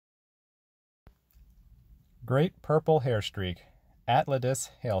Great purple hairstreak, Atladus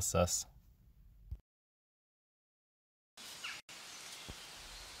hailsus.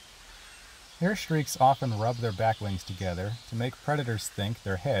 Hairstreaks often rub their back wings together to make predators think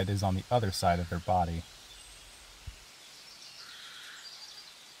their head is on the other side of their body.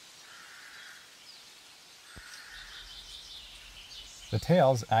 The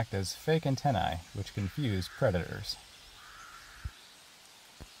tails act as fake antennae, which confuse predators.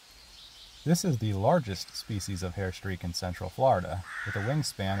 This is the largest species of hairstreak in Central Florida, with a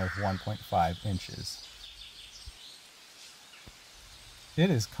wingspan of 1.5 inches. It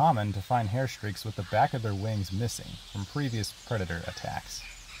is common to find hairstreaks with the back of their wings missing from previous predator attacks.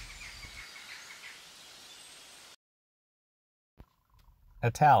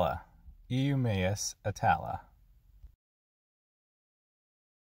 Atala, Eumaeus atala.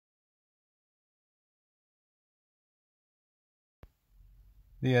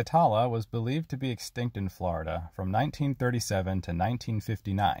 The atala was believed to be extinct in Florida from 1937 to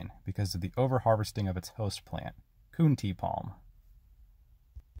 1959 because of the overharvesting of its host plant, coon-tea palm.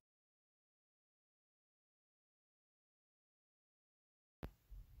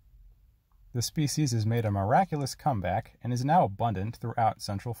 The species has made a miraculous comeback and is now abundant throughout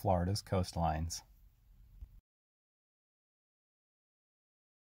Central Florida's coastlines.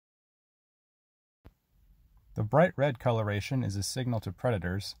 The bright red coloration is a signal to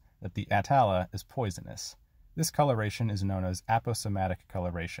predators that the atala is poisonous. This coloration is known as aposematic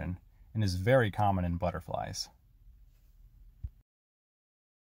coloration and is very common in butterflies.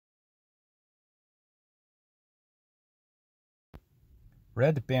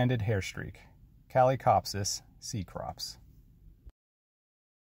 Red-banded hairstreak, Calicopsis cecrops.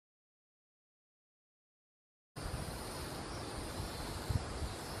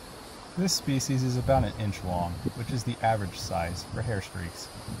 This species is about an inch long, which is the average size for hairstreaks.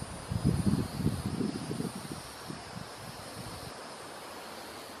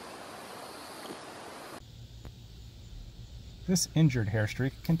 This injured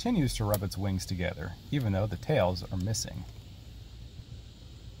hairstreak continues to rub its wings together, even though the tails are missing.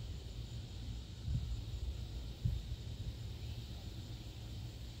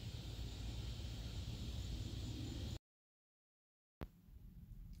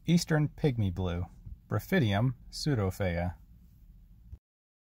 Eastern pygmy blue, Braphidium pseudophaya.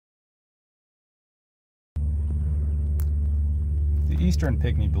 The eastern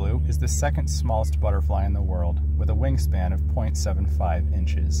pygmy blue is the second smallest butterfly in the world, with a wingspan of 0.75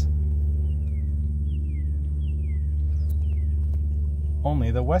 inches.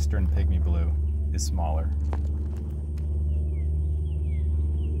 Only the western pygmy blue is smaller.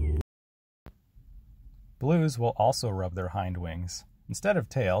 Blues will also rub their hind wings. Instead of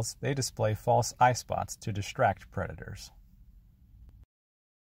tails, they display false eye spots to distract predators.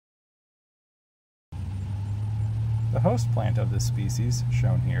 The host plant of this species,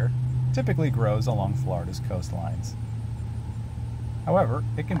 shown here, typically grows along Florida's coastlines. However,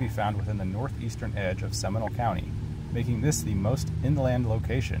 it can be found within the northeastern edge of Seminole County, making this the most inland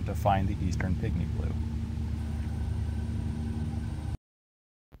location to find the eastern pygmy blue.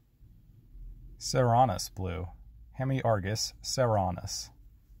 Serranus blue, Hemiargus serranus.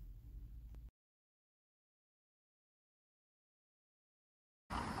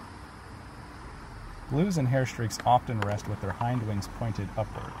 Blues and hairstreaks often rest with their hind wings pointed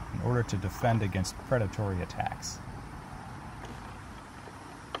upward in order to defend against predatory attacks.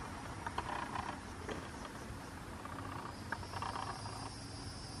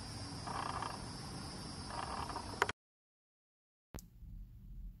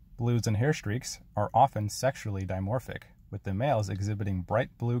 Blues and hairstreaks are often sexually dimorphic, with the males exhibiting bright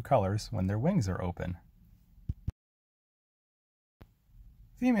blue colors when their wings are open.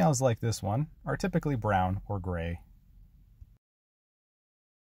 Females like this one are typically brown or gray.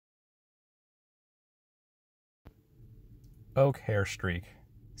 Oak hairstreak,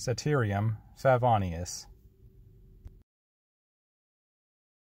 Satyrium favonius.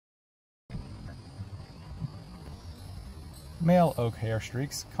 Male oak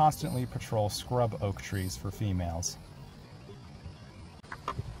hairstreaks constantly patrol scrub oak trees for females.